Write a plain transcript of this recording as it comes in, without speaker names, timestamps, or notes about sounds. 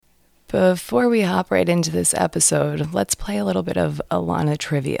Before we hop right into this episode, let's play a little bit of Alana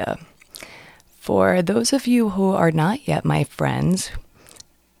trivia. For those of you who are not yet my friends,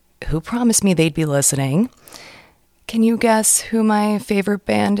 who promised me they'd be listening, can you guess who my favorite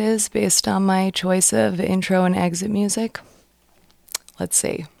band is based on my choice of intro and exit music? Let's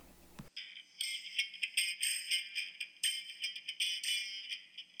see.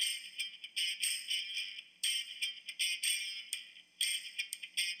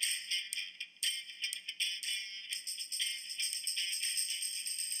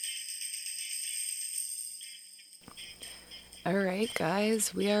 Alright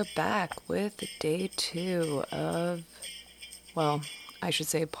guys, we are back with day 2 of,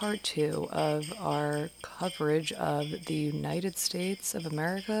 part 2 of our coverage of the United States of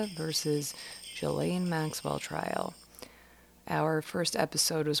America versus Ghislaine Maxwell trial. Our first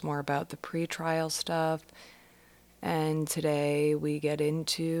episode was more about the pre-trial stuff, and today we get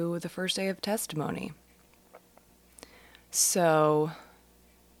into the first day of testimony. So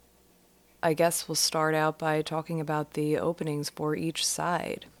I guess we'll start out by talking about the openings for each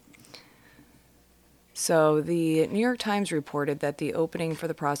side. So the New York Times reported that the opening for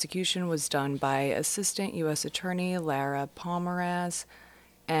the prosecution was done by Assistant U.S. Attorney Lara Pomeraz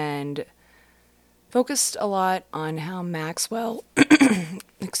and focused a lot on how Maxwell,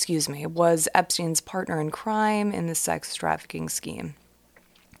 was Epstein's partner in crime in the sex trafficking scheme.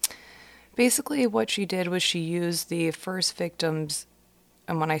 Basically, what she did was she used the first victim's,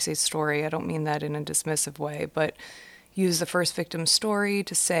 and when I say story, I don't mean that in a dismissive way, but use the first victim's story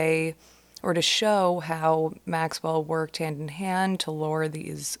to say, or to show how Maxwell worked hand in hand to lure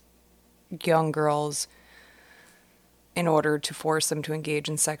these young girls in order to force them to engage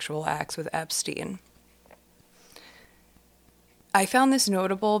in sexual acts with Epstein. I found this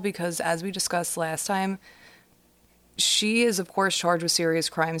notable because, as we discussed last time, she is, of course, charged with serious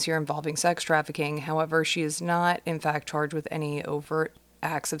crimes here involving sex trafficking. However, she is not, in fact, charged with any overt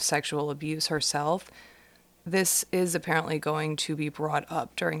acts of sexual abuse herself. This is apparently going to be brought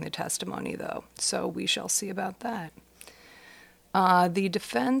up during the testimony, though, so we shall see about that. The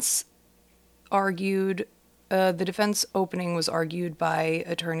defense opening was argued by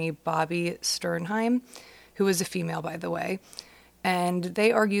attorney Bobby Sternheim, who is a female, by the way, and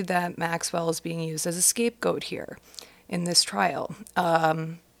they argued that Maxwell is being used as a scapegoat here in this trial.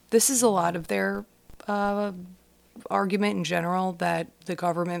 This is a lot of their argument in general, that the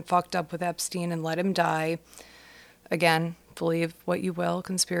government fucked up with Epstein and let him die. Again, believe what you will,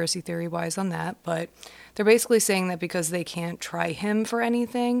 conspiracy theory-wise on that, but they're basically saying that because they can't try him for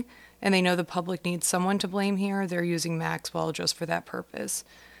anything, and they know the public needs someone to blame here, they're using Maxwell just for that purpose.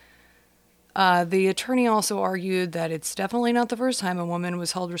 The attorney also argued that it's definitely not the first time a woman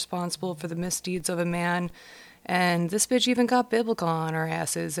was held responsible for the misdeeds of a man, and this bitch even got biblical on her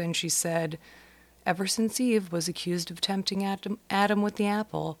asses, and she said, ever since Eve was accused of tempting Adam with the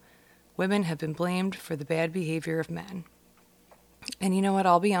apple, women have been blamed for the bad behavior of men. And you know what,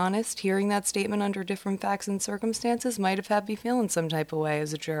 I'll be honest, hearing that statement under different facts and circumstances might have had me feeling some type of way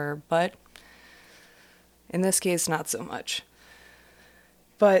as a juror, but in this case, not so much.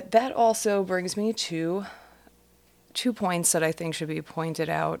 But that also brings me to 2 points that I think should be pointed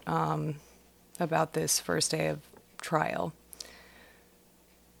out about this first day of trial.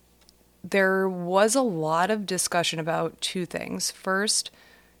 There was a lot of discussion about 2 things. First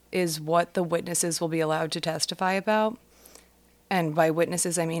is what the witnesses will be allowed to testify about. And by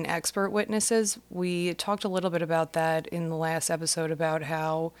witnesses, I mean expert witnesses. We talked a little bit about that in the last episode about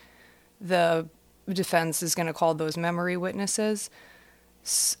how the defense is going to call those memory witnesses.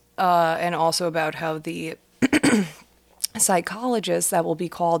 And also about how the psychologist that will be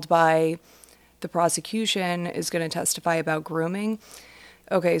called by the prosecution is going to testify about grooming.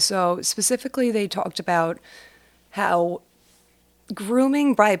 Okay, so specifically they talked about how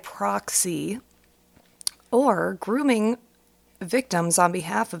grooming by proxy or grooming victims on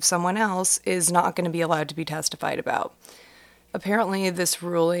behalf of someone else is not going to be allowed to be testified about. Apparently this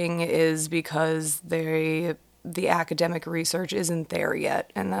ruling is because the academic research isn't there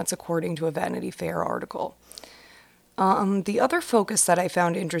yet, and that's according to a Vanity Fair article. The other focus that I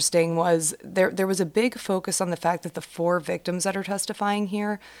found interesting was there was a big focus on the fact that the 4 victims that are testifying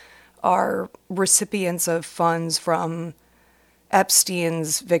here are recipients of funds from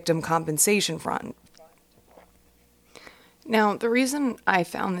Epstein's victim compensation fund. Now, the reason I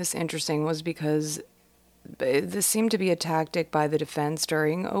found this interesting was because this seemed to be a tactic by the defense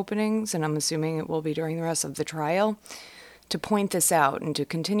during openings, and I'm assuming it will be during the rest of the trial, to point this out and to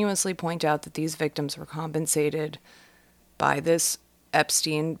continuously point out that these victims were compensated by this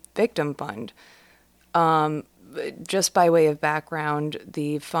Epstein victim fund. just by way of background,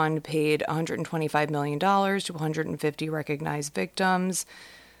 the fund paid $125 million to 150 recognized victims.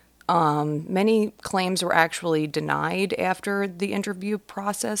 Many claims were actually denied after the interview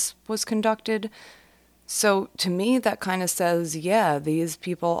process was conducted. So to me, that kind of says, yeah, these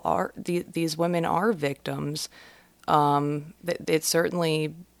women are victims. It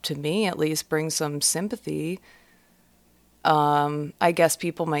certainly, to me at least, brings some sympathy. I guess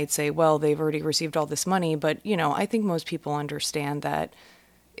people might say, well, they've already received all this money, but I think most people understand that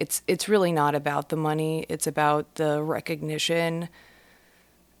it's really not about the money. It's about the recognition.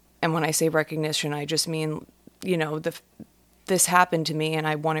 And when I say recognition, I just mean, this happened to me and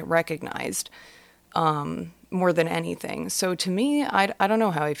I want it recognized more than anything. So to me, I don't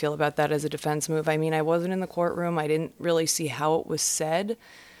know how I feel about that as a defense move. I mean, I wasn't in the courtroom. I didn't really see how it was said.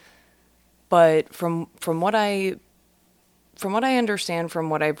 But from what I understand, from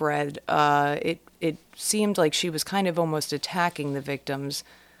what I've read, it seemed like she was kind of almost attacking the victims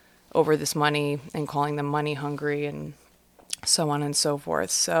over this money and calling them money hungry and so on and so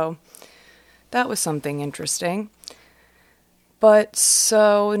forth. So that was something interesting. But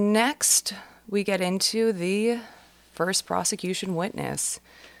so next we get into the first prosecution witness.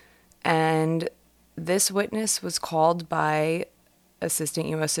 And this witness was called by Assistant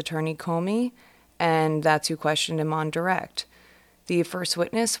U.S. Attorney Comey, and that's who questioned him on direct. The first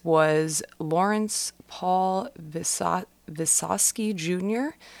witness was Lawrence Paul Visosky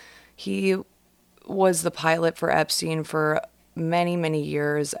Jr. He was the pilot for Epstein for many, many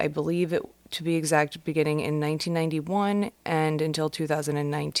years. I believe it, to be exact, beginning in 1991 and until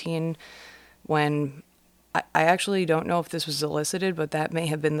 2019, when I actually don't know if this was elicited, but that may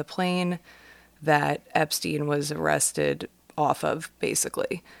have been the plane that Epstein was arrested off of,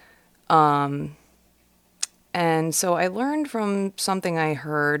 basically. And so I learned from something I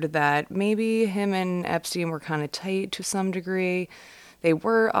heard that maybe him and Epstein were kind of tight to some degree. They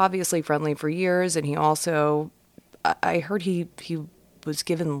were obviously friendly for years, and he also, I heard he was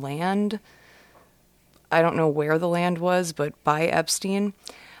given land. I don't know where the land was, but by Epstein.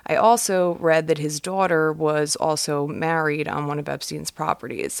 I also read that his daughter was also married on one of Epstein's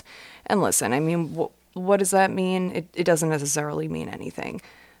properties. And listen, I mean, what does that mean? It doesn't necessarily mean anything.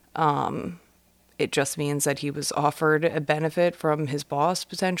 It just means that he was offered a benefit from his boss,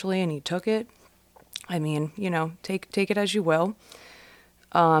 potentially, and he took it. I mean, take it as you will.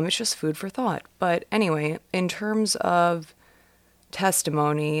 It's just food for thought. But anyway, in terms of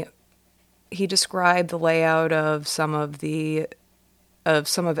testimony, he described the layout of some of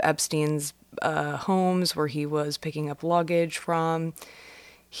Epstein's homes where he was picking up luggage from.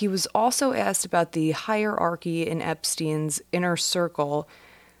 He was also asked about the hierarchy in Epstein's inner circle,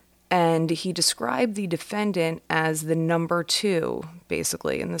 and he described the defendant as the number 2,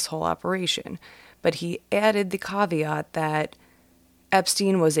 basically, in this whole operation. But he added the caveat that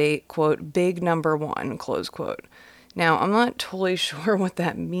Epstein was a, quote, big number 1, close quote. Now, I'm not totally sure what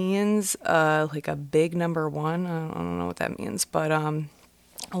that means, like a big number 1. I don't know what that means, but at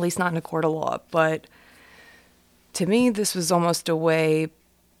least not in a court of law. But to me, this was almost a way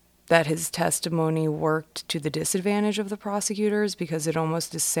that his testimony worked to the disadvantage of the prosecutors, because it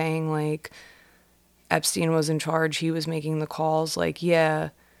almost is saying, like, Epstein was in charge, he was making the calls, like,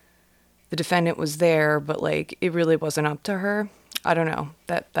 yeah, the defendant was there, but, like, it really wasn't up to her. I don't know.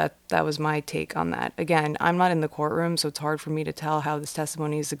 That was my take on that. Again, I'm not in the courtroom, so it's hard for me to tell how this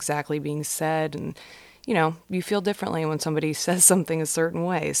testimony is exactly being said, and, you feel differently when somebody says something a certain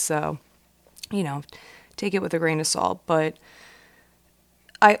way, so, take it with a grain of salt. But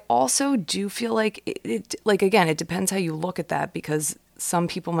I also do feel like again, it depends how you look at that, because some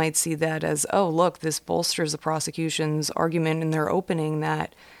people might see that as, oh, look, this bolsters the prosecution's argument in their opening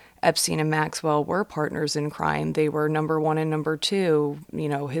that Epstein and Maxwell were partners in crime. They were number 1 and number 2,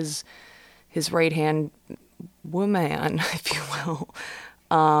 his right-hand woman, if you will.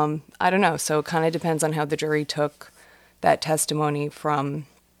 I don't know. So it kind of depends on how the jury took that testimony from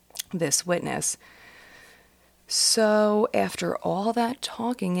this witness. So after all that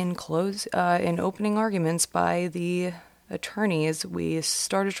talking in opening arguments by the attorneys, we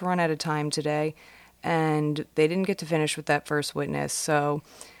started to run out of time today, and they didn't get to finish with that first witness. So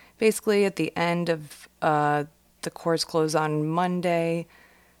basically, at the end of the court's close on Monday,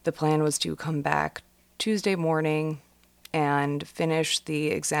 the plan was to come back Tuesday morning and finish the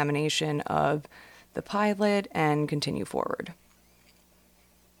examination of the pilot and continue forward.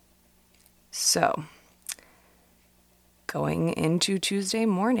 So, going into Tuesday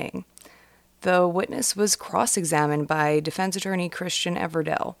morning, the witness was cross-examined by defense attorney Christian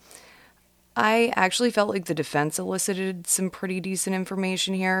Everdell. I actually felt like the defense elicited some pretty decent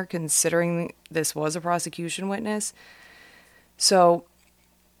information here, considering this was a prosecution witness. So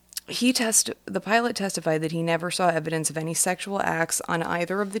the pilot testified that he never saw evidence of any sexual acts on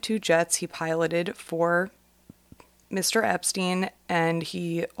either of the two jets he piloted for Mr. Epstein, and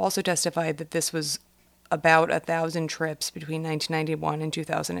he also testified that this was about 1,000 trips between 1991 and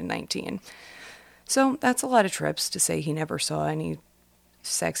 2019. So that's a lot of trips to say he never saw any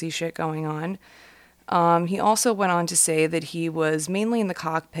sexy shit going on. He also went on to say that he was mainly in the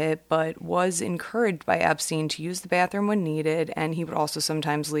cockpit, but was encouraged by Epstein to use the bathroom when needed, and he would also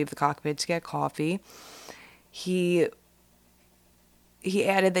sometimes leave the cockpit to get coffee. He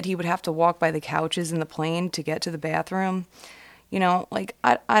added that he would have to walk by the couches in the plane to get to the bathroom. You know, like,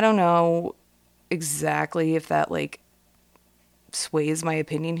 I don't know exactly if that, like, sways my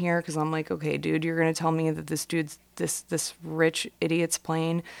opinion here, because I'm like, okay, dude, you're going to tell me that this rich idiot's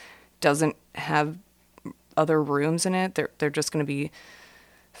plane doesn't have other rooms in it? They're just going to be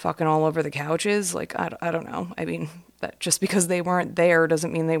fucking all over the couches? Like, I don't know. I mean, that just because they weren't there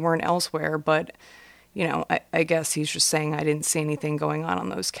doesn't mean they weren't elsewhere, but, you know, I guess he's just saying I didn't see anything going on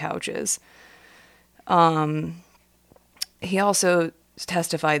those couches. He also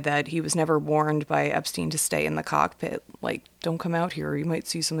testified that he was never warned by Epstein to stay in the cockpit. Like, don't come out here, you might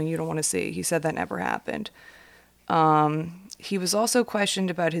see something you don't want to see. He said that never happened. He was also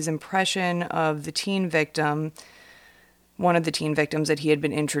questioned about his impression of the teen victim, one of the teen victims that he had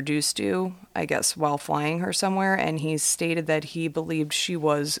been introduced to, I guess, while flying her somewhere, and he stated that he believed she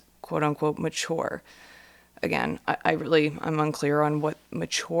was, quote-unquote, mature. Again, I'm unclear on what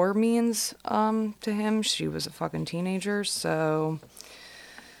mature means to him. She was a fucking teenager, so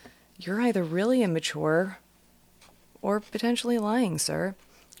you're either really immature or potentially lying, sir.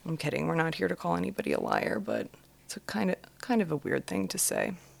 I'm kidding. We're not here to call anybody a liar, but it's a kind of a weird thing to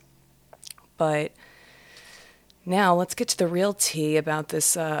say. But now let's get to the real tea about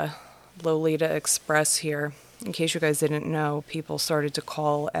this Lolita Express here. In case you guys didn't know, people started to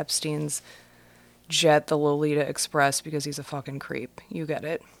call Epstein's jet the Lolita Express because he's a fucking creep. You get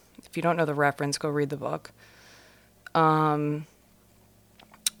it. If you don't know the reference, go read the book.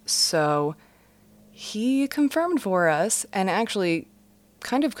 So he confirmed for us, and actually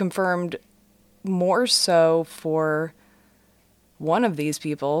kind of confirmed more so for one of these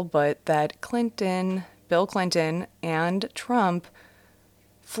people, but that Bill Clinton, and Trump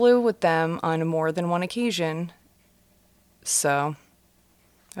flew with them on more than one occasion. So,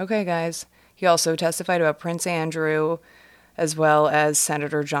 okay, guys. He also testified about Prince Andrew, as well as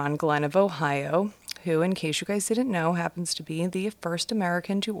Senator John Glenn of Ohio, who, in case you guys didn't know, happens to be the first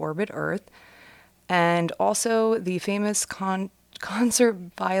American to orbit Earth, and also the famous concert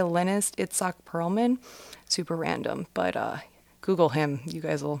violinist Itzhak Perlman. Super random, but Google him. You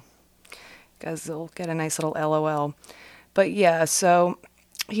guys will get a nice little LOL. But yeah, so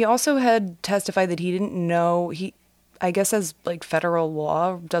he also had testified that he didn't know, I guess as like federal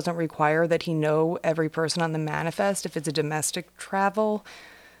law doesn't require that he know every person on the manifest if it's a domestic travel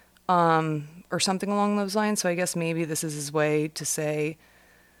or something along those lines. So I guess maybe this is his way to say,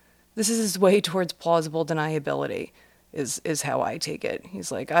 this is his way towards plausible deniability is how I take it.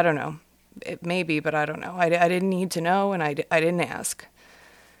 He's like, I don't know. It may be, but I don't know. I didn't need to know, and I didn't ask.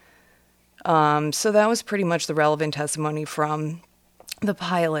 So that was pretty much the relevant testimony from the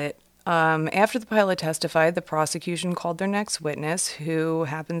pilot. After the pilot testified, the prosecution called their next witness, who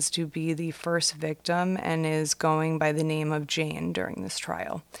happens to be the first victim and is going by the name of Jane during this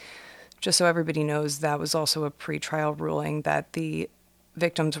trial. Just so everybody knows, that was also a pretrial ruling that the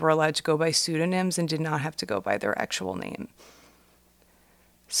victims were allowed to go by pseudonyms and did not have to go by their actual name.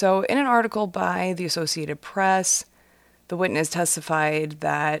 So in an article by the Associated Press, the witness testified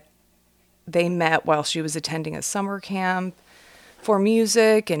that they met while she was attending a summer camp for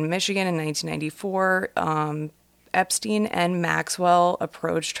music in Michigan in 1994. Epstein and Maxwell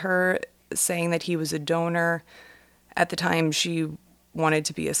approached her saying that he was a donor. At the time, she wanted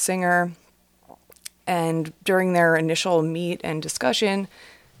to be a singer. And during their initial meet and discussion,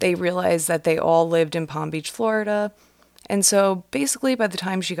 they realized that they all lived in Palm Beach, Florida. And so basically by the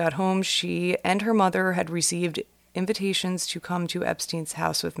time she got home, she and her mother had received invitations to come to Epstein's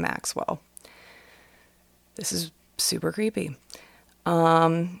house with Maxwell. This is super creepy.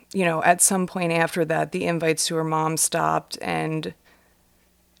 At some point after that, the invites to her mom stopped, and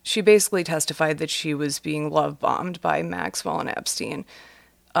she basically testified that she was being love bombed by Maxwell and Epstein.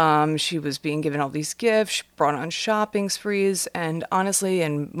 She was being given all these gifts, brought on shopping sprees, and honestly,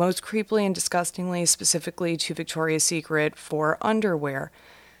 and most creepily and disgustingly, specifically to Victoria's Secret for underwear.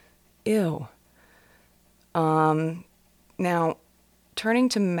 Ew. Now, turning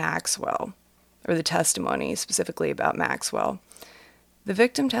to Maxwell. or the testimony specifically about Maxwell. The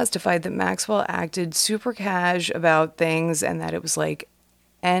victim testified that Maxwell acted super cash about things and that it was like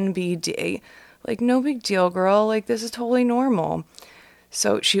NBD. Like, no big deal, girl. Like, this is totally normal.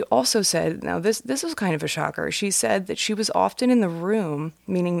 So she also said, now this was kind of a shocker. She said that she was often in the room,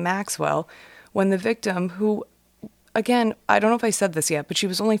 meaning Maxwell, when the victim, who, again, I don't know if I said this yet, but she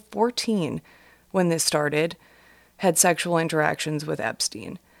was only 14 when this started, had sexual interactions with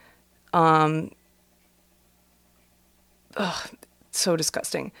Epstein. So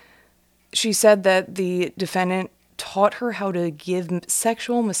disgusting. She said that the defendant taught her how to give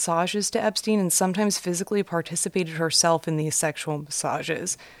sexual massages to Epstein and sometimes physically participated herself in these sexual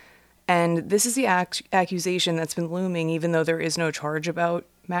massages. And this is the accusation that's been looming, even though there is no charge about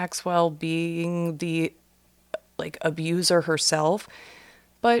Maxwell being the abuser herself.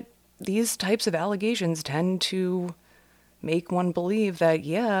 But these types of allegations tend to make one believe that,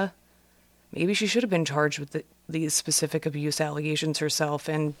 yeah, maybe she should have been charged with these specific abuse allegations herself.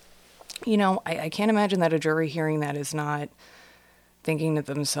 And I can't imagine that a jury hearing that is not thinking to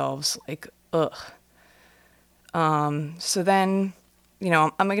themselves, like, ugh. So then,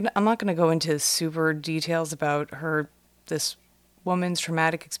 I'm not gonna go into super details about this woman's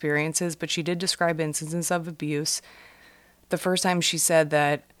traumatic experiences, but she did describe instances of abuse. The first time she said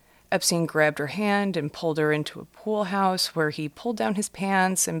that Epstein grabbed her hand and pulled her into a pool house where he pulled down his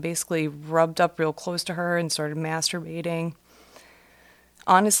pants and basically rubbed up real close to her and started masturbating.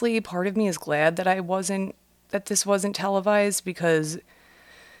 Honestly, part of me is glad that this wasn't televised, because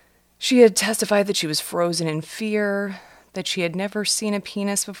she had testified that she was frozen in fear, that she had never seen a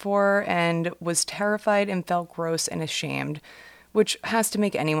penis before, and was terrified and felt gross and ashamed, which has to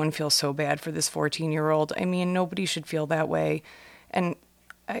make anyone feel so bad for this 14-year-old. I mean, nobody should feel that way. And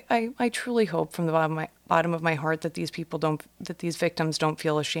I truly hope from the bottom of my heart that these victims don't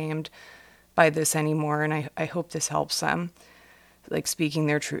feel ashamed by this anymore, and I hope this helps them. Like, speaking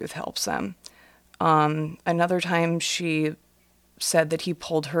their truth helps them. Another time she said that he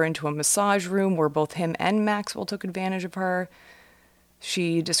pulled her into a massage room where both him and Maxwell took advantage of her.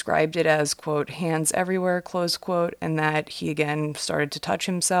 She described it as, quote, hands everywhere, close quote, and that he again started to touch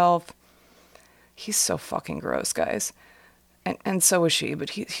himself. He's so fucking gross, guys. And so is she,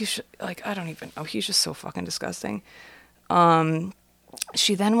 but he's like, I don't even know. He's just so fucking disgusting.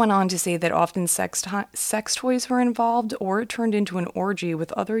 She then went on to say that often sex toys were involved, or it turned into an orgy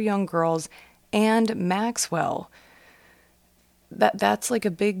with other young girls and Maxwell. That's like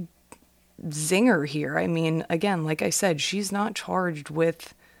a big zinger here. I mean, again, like I said, she's not charged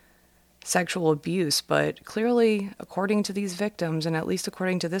with sexual abuse, but clearly, according to these victims, and at least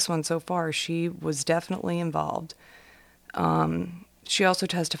according to this one so far, she was definitely involved. She also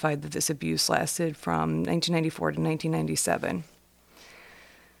testified that this abuse lasted from 1994 to 1997.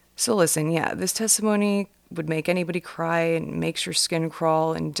 So listen, yeah, this testimony would make anybody cry and makes your skin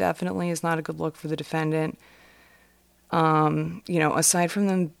crawl, and definitely is not a good look for the defendant. Aside from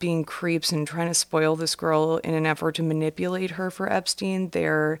them being creeps and trying to spoil this girl in an effort to manipulate her for Epstein,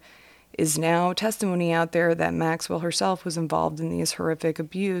 there is now testimony out there that Maxwell herself was involved in these horrific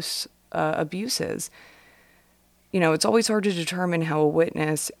abuses. It's always hard to determine how a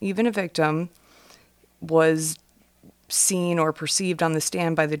witness, even a victim, was seen or perceived on the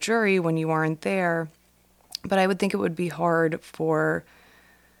stand by the jury when you aren't there. But I would think it would be hard for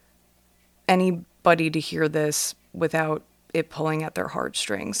anybody to hear this without it pulling at their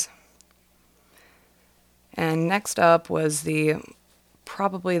heartstrings. And next up was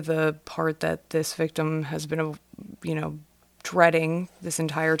probably the part that this victim has been, dreading this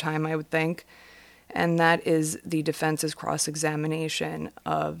entire time, I would think. And that is the defense's cross-examination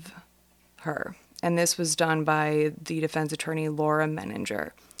of her. And this was done by the defense attorney, Laura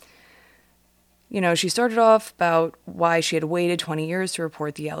Menninger. She started off about why she had waited 20 years to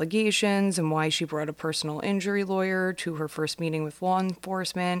report the allegations and why she brought a personal injury lawyer to her first meeting with law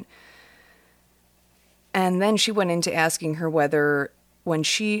enforcement. And then she went into asking her whether when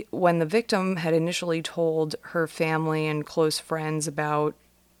the victim had initially told her family and close friends about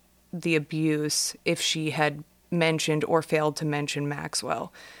the abuse, if she had mentioned or failed to mention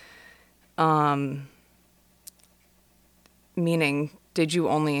Maxwell. Meaning, did you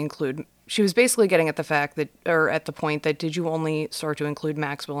only include... She was basically getting at the point that did you only start to include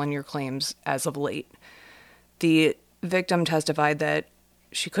Maxwell in your claims as of late? The victim testified that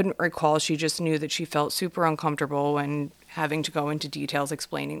she couldn't recall, she just knew that she felt super uncomfortable when having to go into details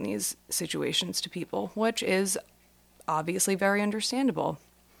explaining these situations to people, which is obviously very understandable.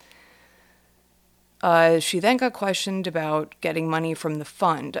 She then got questioned about getting money from the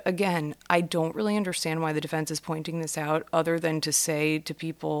fund. Again, I don't really understand why the defense is pointing this out, other than to say to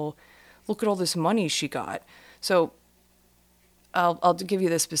people, look at all this money she got. So I'll give you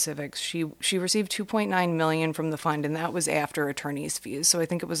the specifics. She received 2.9 million from the fund, and that was after attorney's fees. So I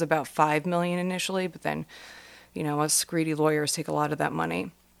think it was about 5 million initially, but then, us greedy lawyers take a lot of that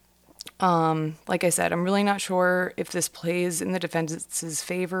money. Like I said, I'm really not sure if this plays in the defense's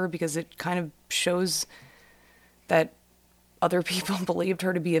favor, because it kind of shows that other people believed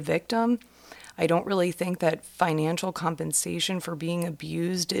her to be a victim. I don't really think that financial compensation for being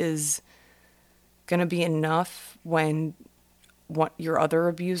abused is going to be enough when your other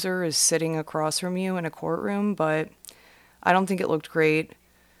abuser is sitting across from you in a courtroom, but I don't think it looked great.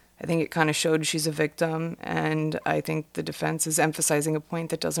 I think it kind of showed she's a victim, and I think the defense is emphasizing a point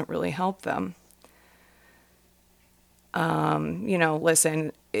that doesn't really help them.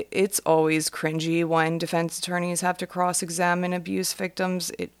 Listen, it's always cringy when defense attorneys have to cross-examine abuse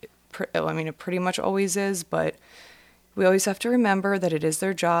victims. It pretty much always is, but we always have to remember that it is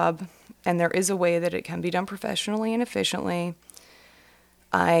their job, and there is a way that it can be done professionally and efficiently.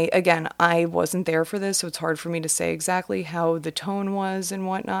 I wasn't there for this, so it's hard for me to say exactly how the tone was and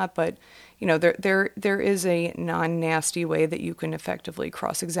whatnot, but, there is a non-nasty way that you can effectively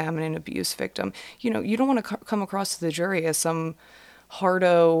cross-examine an abuse victim. You don't want to come across to the jury as some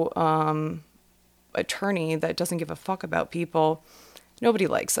hardo attorney that doesn't give a fuck about people. Nobody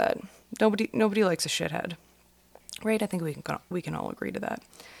likes that. Nobody likes a shithead, right? I think we can all agree to that.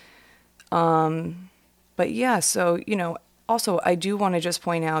 But yeah, so, also, I do want to just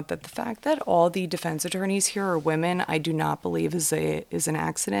point out that the fact that all the defense attorneys here are women, I do not believe is an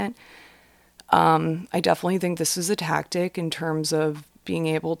accident. I definitely think this is a tactic in terms of being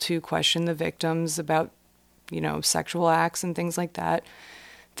able to question the victims about, sexual acts and things like that.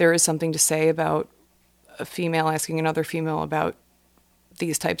 There is something to say about a female asking another female about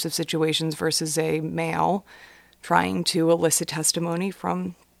these types of situations versus a male trying to elicit testimony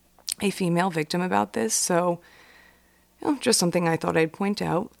from a female victim about this. So, just something I thought I'd point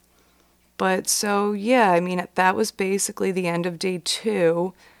out. But so, yeah, that was basically the end of day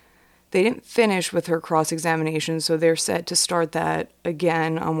 2. They didn't finish with her cross-examination, so they're set to start that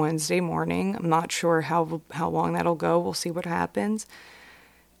again on Wednesday morning. I'm not sure how long that'll go. We'll see what happens.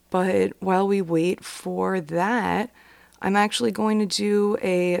 But while we wait for that, I'm actually going to do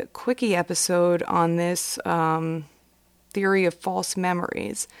a quickie episode on this theory of false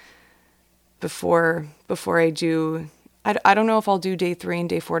memories before I do. I don't know if I'll do day 3 and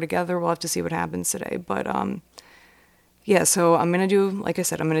day 4 together. We'll have to see what happens today. But, yeah, so I'm going to do, like I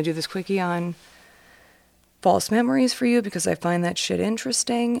said, I'm going to do this quickie on false memories for you because I find that shit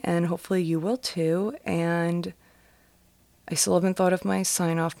interesting, and hopefully you will too. And I still haven't thought of my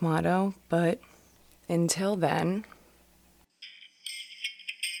sign-off motto, but until then,